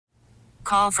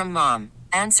call from mom.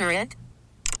 Answer it.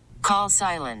 Call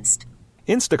silenced.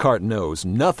 Instacart knows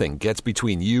nothing gets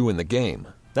between you and the game.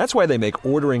 That's why they make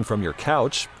ordering from your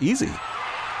couch easy.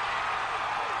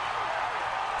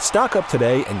 Stock up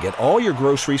today and get all your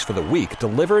groceries for the week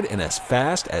delivered in as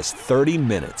fast as 30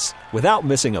 minutes without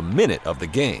missing a minute of the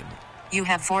game. You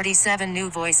have 47 new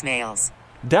voicemails.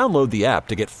 Download the app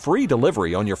to get free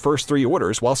delivery on your first 3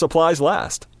 orders while supplies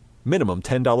last. Minimum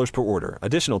 $10 per order.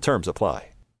 Additional terms apply.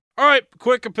 All right,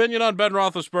 quick opinion on Ben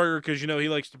Roethlisberger, because he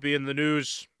likes to be in the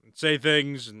news and say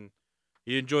things, and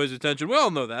he enjoys attention. We all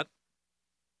know that.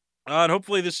 And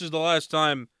hopefully this is the last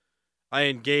time I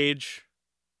engage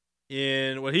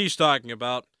in what he's talking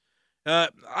about.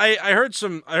 I heard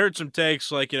some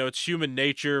takes like, it's human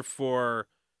nature for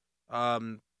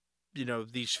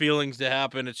these feelings to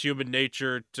happen. It's human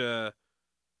nature to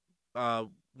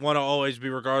want to always be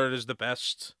regarded as the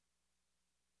best.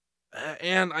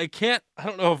 And I can't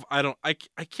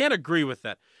agree with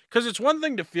that, because it's one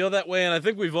thing to feel that way, and I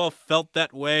think we've all felt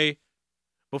that way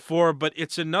before, but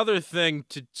it's another thing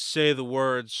to say the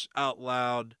words out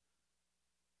loud,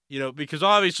 because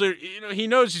obviously, he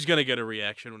knows he's going to get a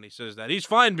reaction when he says that. He's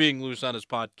fine being loose on his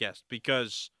podcast,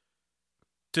 because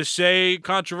to say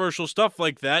controversial stuff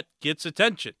like that gets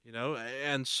attention,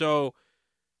 and so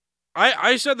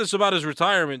I said this about his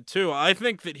retirement too. I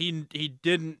think that he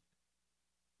didn't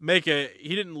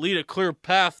lead a clear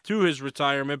path to his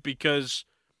retirement, because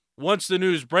once the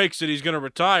news breaks that he's going to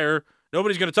retire,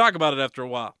 nobody's going to talk about it after a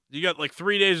while. You got like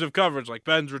 3 days of coverage, like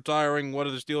Ben's retiring, what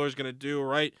are the Steelers going to do,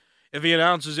 right? If he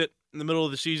announces it in the middle of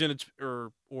the season,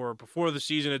 or before the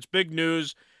season, it's big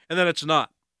news, and then it's not.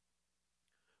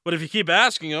 But if you keep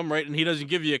asking him, right, and he doesn't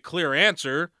give you a clear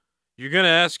answer, you're going to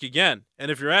ask again. And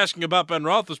if you're asking about Ben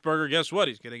Roethlisberger, guess what?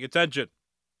 He's getting attention.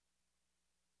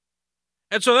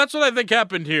 And so that's what I think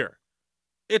happened here.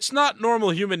 It's not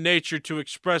normal human nature to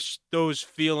express those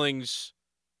feelings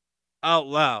out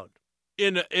loud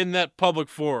in that public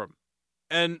forum.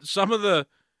 And some of the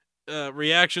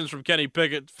reactions from Kenny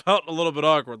Pickett felt a little bit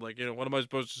awkward. Like, what am I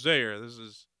supposed to say here? This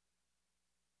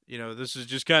is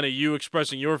just kind of you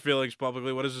expressing your feelings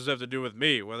publicly. What does this have to do with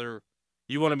me? Whether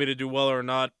you wanted me to do well or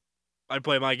not, I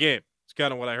play my game. It's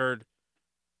kind of what I heard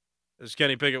as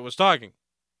Kenny Pickett was talking.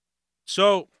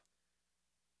 So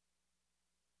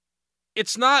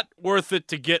it's not worth it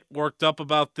to get worked up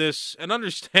about this, and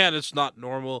understand it's not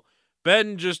normal.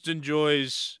 Ben just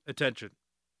enjoys attention.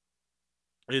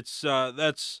 It's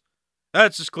that's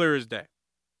as clear as day.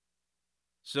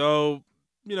 So,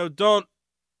 don't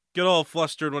get all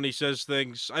flustered when he says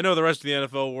things. I know the rest of the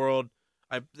NFL world,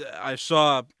 I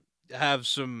saw have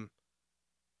some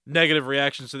negative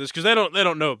reactions to this, because they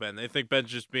don't know Ben. They think Ben's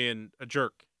just being a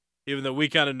jerk, even though we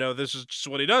kind of know this is just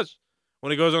what he does. When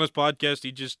he goes on his podcast,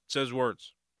 he just says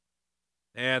words.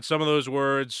 And some of those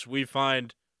words we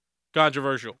find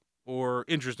controversial or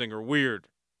interesting or weird.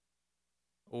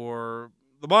 Or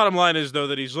the bottom line is, though,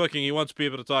 that he wants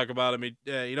people to talk about him.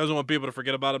 He doesn't want people to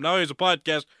forget about him. Now he has a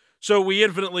podcast, so we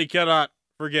infinitely cannot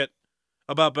forget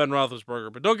about Ben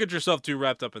Roethlisberger. But don't get yourself too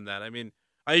wrapped up in that. I mean,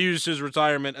 I use his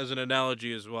retirement as an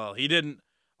analogy as well.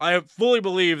 I fully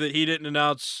believe that he didn't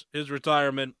announce his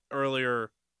retirement earlier,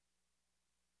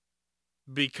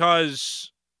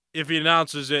 because if he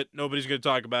announces it, nobody's going to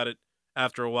talk about it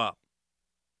after a while.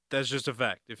 That's just a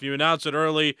fact. If you announce it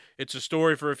early, it's a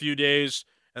story for a few days,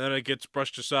 and then it gets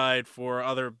brushed aside for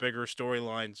other bigger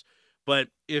storylines. But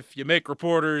if you make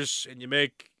reporters and you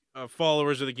make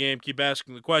followers of the game keep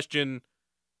asking the question,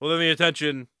 well, then the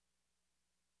attention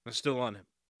is still on him.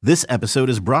 This episode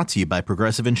is brought to you by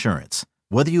Progressive Insurance.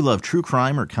 Whether you love true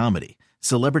crime or comedy,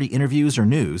 celebrity interviews or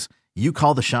news, you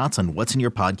call the shots on what's in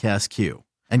your podcast queue.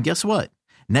 And guess what?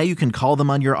 Now you can call them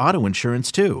on your auto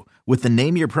insurance too, with the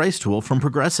Name Your Price tool from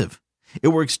Progressive. It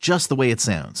works just the way it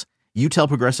sounds. You tell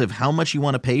Progressive how much you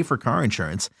want to pay for car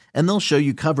insurance, and they'll show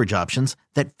you coverage options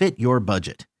that fit your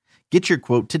budget. Get your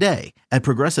quote today at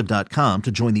Progressive.com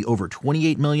to join the over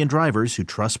 28 million drivers who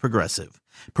trust Progressive.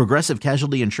 Progressive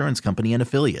Casualty Insurance Company and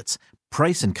Affiliates.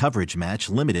 Price and coverage match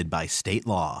limited by state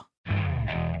law.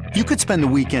 You could spend the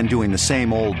weekend doing the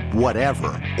same old whatever,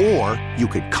 or you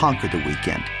could conquer the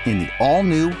weekend in the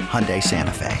all-new Hyundai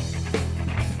Santa Fe.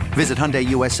 Visit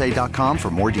HyundaiUSA.com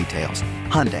for more details.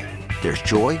 Hyundai, there's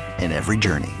joy in every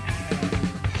journey.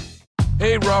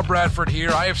 Hey, Rob Bradford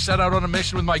here. I have set out on a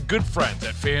mission with my good friends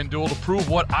at FanDuel to prove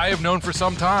what I have known for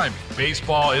some time.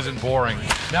 Baseball isn't boring.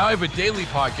 Now I have a daily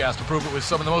podcast to prove it with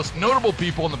some of the most notable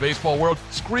people in the baseball world,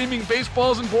 screaming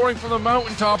baseball isn't boring from the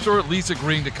mountaintops, or at least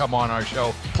agreeing to come on our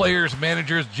show. Players,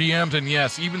 managers, GMs, and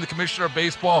yes, even the commissioner of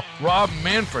baseball, Rob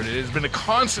Manfred. It has been a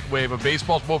constant wave of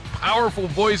baseball's most powerful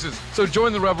voices. So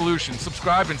join the revolution.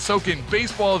 Subscribe and soak in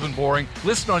Baseball Isn't Boring.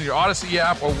 Listen on your Odyssey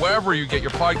app or wherever you get your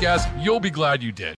podcasts. You'll be glad you did.